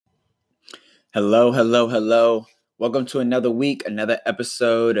Hello, hello, hello. Welcome to another week, another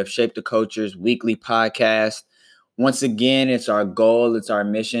episode of Shape the Culture's weekly podcast. Once again, it's our goal, it's our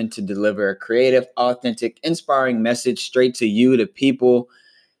mission to deliver a creative, authentic, inspiring message straight to you, to people,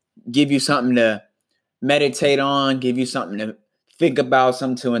 give you something to meditate on, give you something to think about,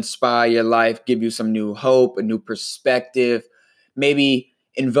 something to inspire your life, give you some new hope, a new perspective, maybe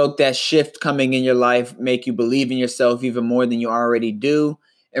invoke that shift coming in your life, make you believe in yourself even more than you already do,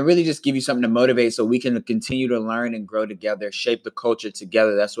 and really just give you something to motivate so we can continue to learn and grow together, shape the culture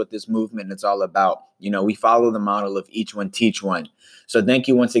together. That's what this movement is all about. We follow the model of each one, teach one. So thank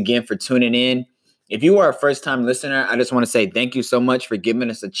you once again for tuning in. If you are a first-time listener, I just want to say thank you so much for giving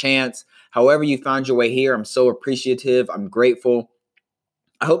us a chance. However you found your way here, I'm so appreciative. I'm grateful.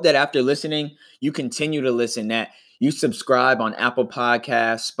 I hope that after listening, you continue to listen, that you subscribe on Apple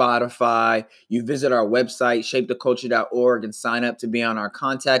Podcasts, Spotify, you visit our website, shapetheculture.org, and sign up to be on our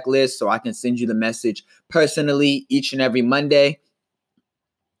contact list so I can send you the message personally each and every Monday.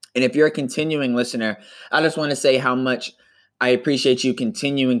 And if you're a continuing listener, I just want to say how much I appreciate you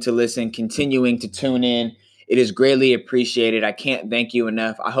continuing to listen, continuing to tune in. It is greatly appreciated. I can't thank you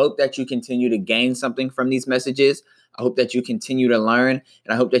enough. I hope that you continue to gain something from these messages. I hope that you continue to learn,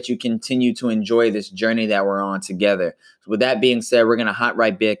 and I hope that you continue to enjoy this journey that we're on together. So with that being said, we're going to hop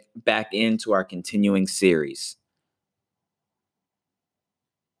right back into our continuing series.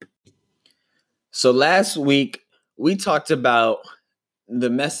 So last week, we talked about the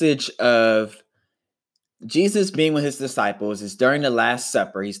message of Jesus being with his disciples. Is during the Last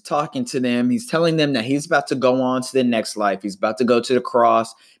Supper. He's talking to them. He's telling them that he's about to go on to the next life. He's about to go to the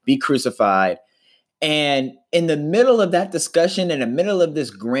cross, be crucified. And in the middle of that discussion, in the middle of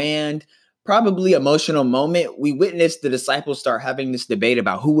this grand, probably emotional moment, we witnessed the disciples start having this debate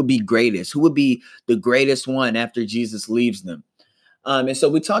about who would be greatest, who would be the greatest one after Jesus leaves them. And so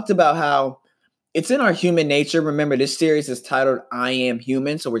we talked about how it's in our human nature. Remember, this series is titled I Am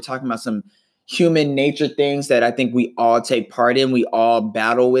Human. So we're talking about some human nature things that I think we all take part in, we all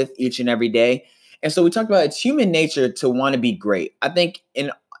battle with each and every day. And so we talked about it's human nature to want to be great. I think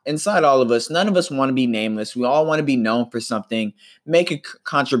inside all of us, none of us want to be nameless. We all want to be known for something, make a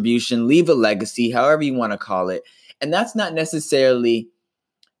contribution, leave a legacy, however you want to call it. And that's not necessarily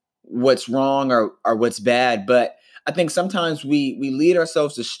what's wrong or what's bad, but I think sometimes we lead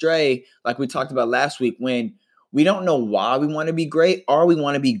ourselves astray, like we talked about last week, when we don't know why we want to be great, or we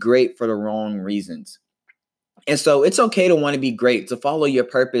want to be great for the wrong reasons. And so it's okay to want to be great, to follow your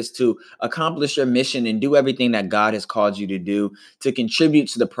purpose, to accomplish your mission and do everything that God has called you to do, to contribute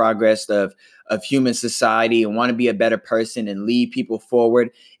to the progress of human society and want to be a better person and lead people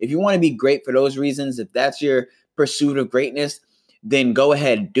forward. If you want to be great for those reasons, if that's your pursuit of greatness, then go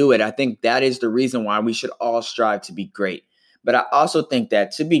ahead and do it. I think that is the reason why we should all strive to be great. But I also think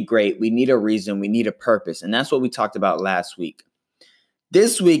that to be great, we need a reason, we need a purpose. And that's what we talked about last week.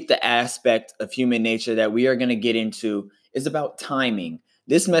 This week, the aspect of human nature that we are going to get into is about timing.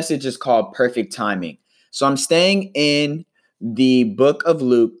 This message is called Perfect Timing. So I'm staying in the book of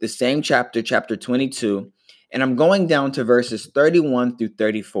Luke, the same chapter, chapter 22, and I'm going down to verses 31 through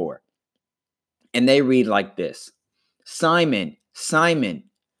 34. And they read like this: Simon, Simon,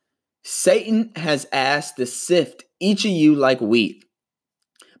 Satan has asked to sift each of you like wheat.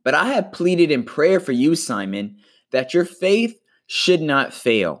 But I have pleaded in prayer for you, Simon, that your faith should not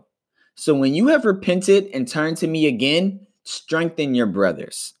fail. So when you have repented and turned to me again, strengthen your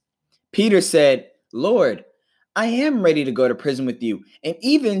brothers. Peter said, Lord, I am ready to go to prison with you and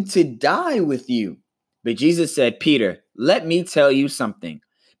even to die with you. But Jesus said, Peter, let me tell you something.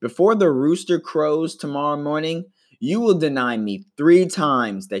 Before the rooster crows tomorrow morning, you will deny me 3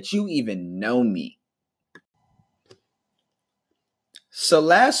 times that you even know me. So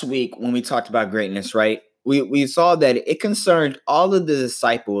last week when we talked about greatness, right, we saw that it concerned all of the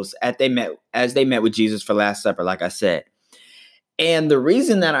disciples as they met with Jesus for Last Supper, like I said. And the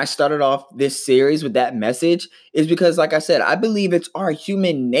reason that I started off this series with that message is because, like I said, I believe it's our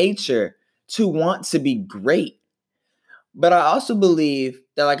human nature to want to be great. But I also believe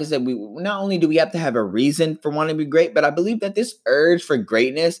that, like I said, we not only do we have to have a reason for wanting to be great, but I believe that this urge for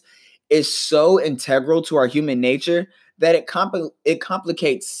greatness is so integral to our human nature that it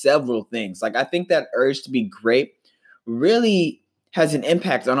complicates several things. Like, I think that urge to be great really has an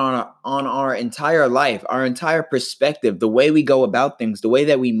impact on our entire life, our entire perspective, the way we go about things, the way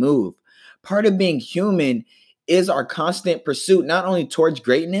that we move. Part of being human is our constant pursuit, not only towards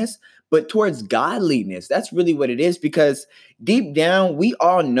greatness, but towards godliness. That's really what it is, because deep down, we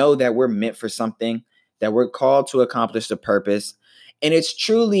all know that we're meant for something, that we're called to accomplish the purpose. And it's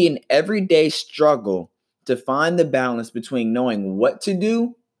truly an everyday struggle to find the balance between knowing what to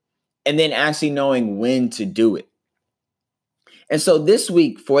do and then actually knowing when to do it. And so this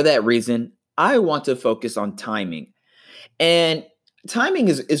week, for that reason, I want to focus on timing. And timing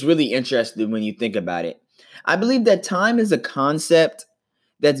is really interesting when you think about it. I believe that time is a concept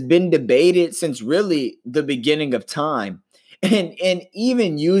that's been debated since really the beginning of time. And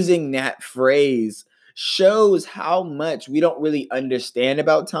even using that phrase shows how much we don't really understand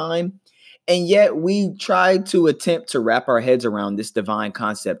about time. And yet we try to attempt to wrap our heads around this divine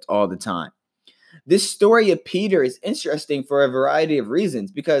concept all the time. This story of Peter is interesting for a variety of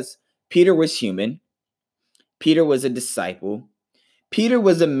reasons because Peter was human, Peter was a disciple, Peter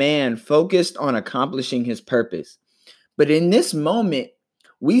was a man focused on accomplishing his purpose. But in this moment,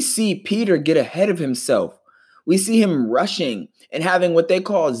 we see Peter get ahead of himself. We see him rushing and having what they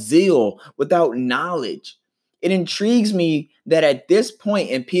call zeal without knowledge. It intrigues me that at this point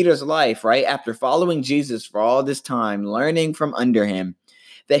in Peter's life, right, after following Jesus for all this time, learning from under him,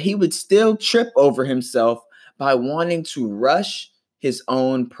 that he would still trip over himself by wanting to rush his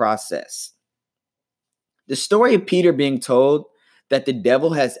own process. The story of Peter being told that the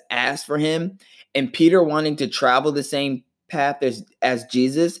devil has asked for him and Peter wanting to travel the same path as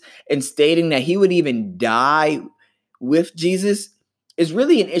Jesus and stating that he would even die with Jesus is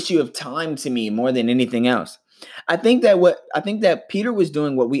really an issue of time to me more than anything else. I think that Peter was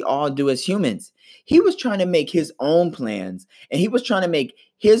doing what we all do as humans. He was trying to make his own plans and he was trying to make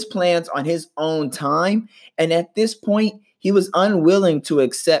his plans on his own time. And at this point, he was unwilling to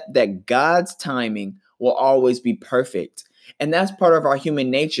accept that God's timing will always be perfect. And that's part of our human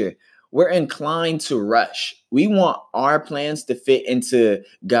nature. We're inclined to rush. We want our plans to fit into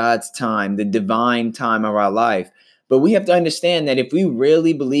God's time, the divine time of our life. But we have to understand that if we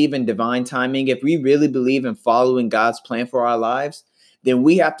really believe in divine timing, if we really believe in following God's plan for our lives, then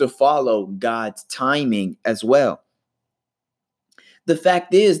we have to follow God's timing as well. The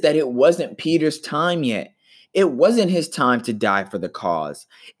fact is that it wasn't Peter's time yet. It wasn't his time to die for the cause.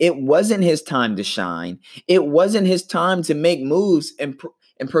 It wasn't his time to shine. It wasn't his time to make moves and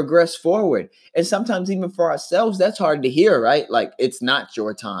progress forward. And sometimes even for ourselves, that's hard to hear, right? Like, it's not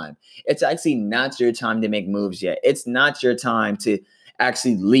your time. It's actually not your time to make moves yet. It's not your time to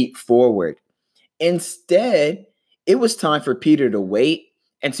actually leap forward. Instead, it was time for Peter to wait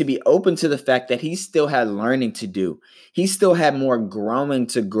and to be open to the fact that he still had learning to do. He still had more growing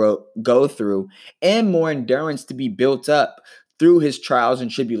to go through and more endurance to be built up through his trials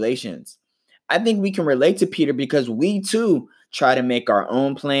and tribulations. I think we can relate to Peter because we too try to make our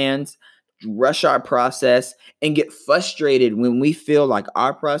own plans, rush our process, and get frustrated when we feel like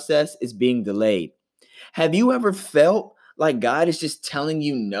our process is being delayed. Have you ever felt like God is just telling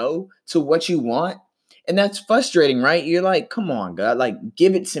you no to what you want? And that's frustrating, right? You're like, come on, God, like,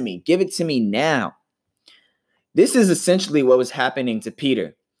 give it to me. Give it to me now. This is essentially what was happening to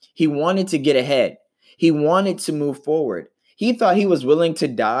Peter. He wanted to get ahead. He wanted to move forward. He thought he was willing to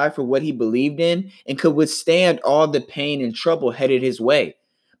die for what he believed in and could withstand all the pain and trouble headed his way.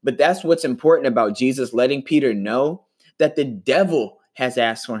 But that's what's important about Jesus letting Peter know that the devil has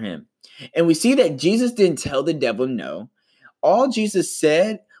asked for him. And we see that Jesus didn't tell the devil no. All Jesus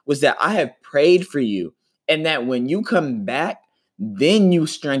said was that I have prayed for you and that when you come back, then you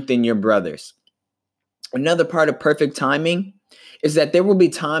strengthen your brothers. Another part of perfect timing is that there will be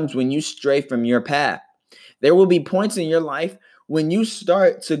times when you stray from your path. There will be points in your life when you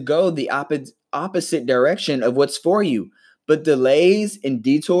start to go the opposite direction of what's for you. But delays and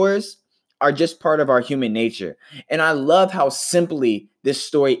detours are just part of our human nature. And I love how simply this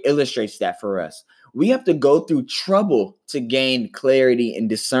story illustrates that for us. We have to go through trouble to gain clarity and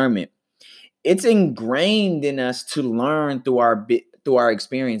discernment. It's ingrained in us to learn through our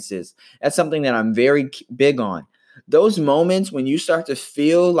experiences. That's something that I'm very big on. Those moments when you start to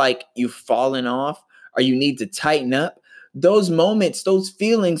feel like you've fallen off or you need to tighten up, those moments, those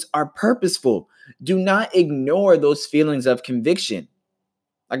feelings are purposeful. Do not ignore those feelings of conviction.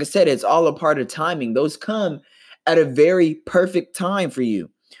 Like I said, it's all a part of timing. Those come at a very perfect time for you.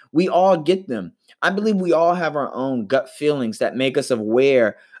 We all get them. I believe we all have our own gut feelings that make us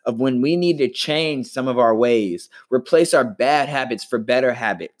aware of when we need to change some of our ways, replace our bad habits for better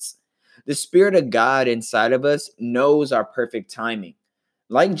habits. The Spirit of God inside of us knows our perfect timing.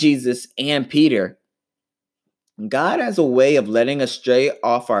 Like Jesus and Peter, God has a way of letting us stray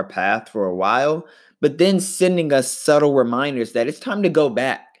off our path for a while, but then sending us subtle reminders that it's time to go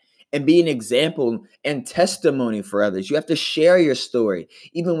back and be an example and testimony for others. You have to share your story,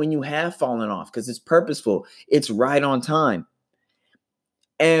 even when you have fallen off, because it's purposeful. It's right on time.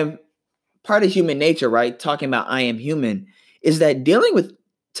 And part of human nature, right? Talking about I am human, is that dealing with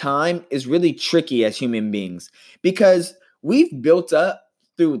time is really tricky as human beings because we've built up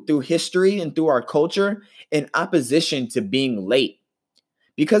through history and through our culture in opposition to being late.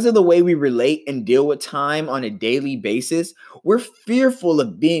 Because of the way we relate and deal with time on a daily basis, we're fearful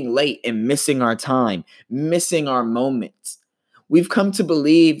of being late and missing our time, missing our moments. We've come to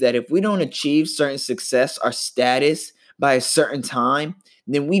believe that if we don't achieve certain success or status by a certain time,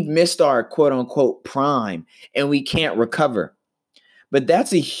 then we've missed our quote unquote prime and we can't recover. But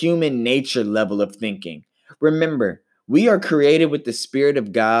that's a human nature level of thinking. Remember, we are created with the Spirit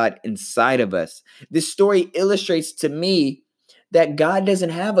of God inside of us. This story illustrates to me that God doesn't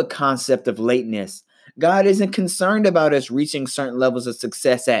have a concept of lateness. God isn't concerned about us reaching certain levels of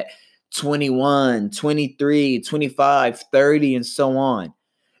success at 21, 23, 25, 30, and so on.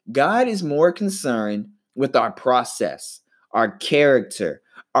 God is more concerned with our process, our character,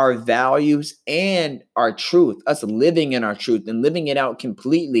 our values, and our truth, us living in our truth and living it out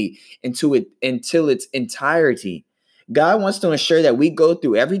completely until its entirety. God wants to ensure that we go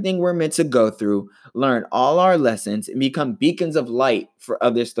through everything we're meant to go through, learn all our lessons, and become beacons of light for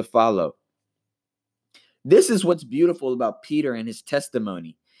others to follow. This is what's beautiful about Peter and his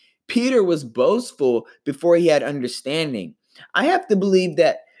testimony. Peter was boastful before he had understanding. I have to believe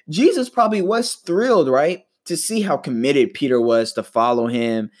that Jesus probably was thrilled, right, to see how committed Peter was to follow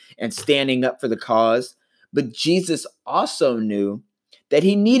him and standing up for the cause. But Jesus also knew that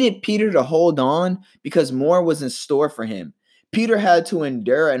he needed Peter to hold on because more was in store for him. Peter had to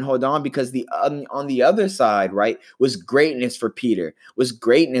endure and hold on because on the other side, right, was greatness for Peter, was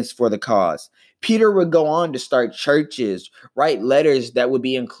greatness for the cause. Peter would go on to start churches, write letters that would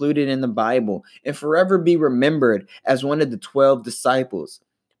be included in the Bible, and forever be remembered as one of the 12 disciples.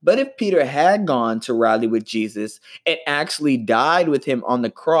 But if Peter had gone to rally with Jesus and actually died with him on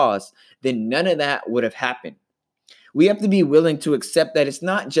the cross, then none of that would have happened. We have to be willing to accept that it's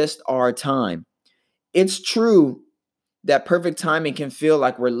not just our time. It's true that perfect timing can feel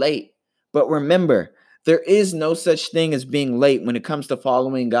like we're late, but remember, there is no such thing as being late when it comes to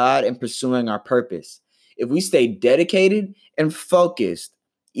following God and pursuing our purpose. If we stay dedicated and focused,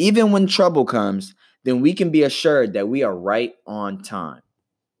 even when trouble comes, then we can be assured that we are right on time.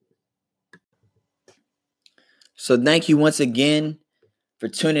 So thank you once again for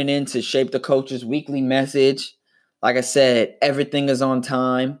tuning in to Shape the Culture's weekly message. Like I said, everything is on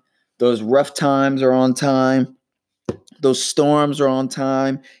time. Those rough times are on time. Those storms are on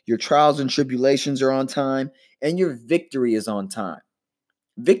time. Your trials and tribulations are on time. And your victory is on time.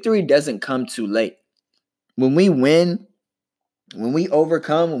 Victory doesn't come too late. When we win, when we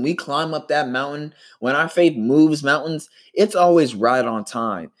overcome, when we climb up that mountain, when our faith moves mountains, it's always right on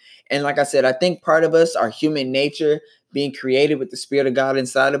time. And like I said, I think part of us, our human nature, being created with the Spirit of God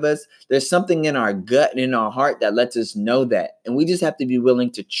inside of us, there's something in our gut and in our heart that lets us know that. And we just have to be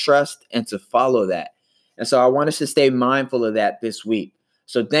willing to trust and to follow that. And so I want us to stay mindful of that this week.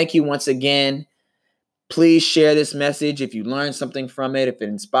 So thank you once again. Please share this message if you learned something from it, if it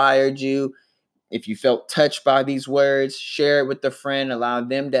inspired you. If you felt touched by these words, share it with a friend. Allow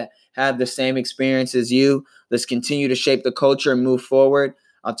them to have the same experience as you. Let's continue to shape the culture and move forward.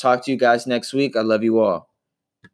 I'll talk to you guys next week. I love you all.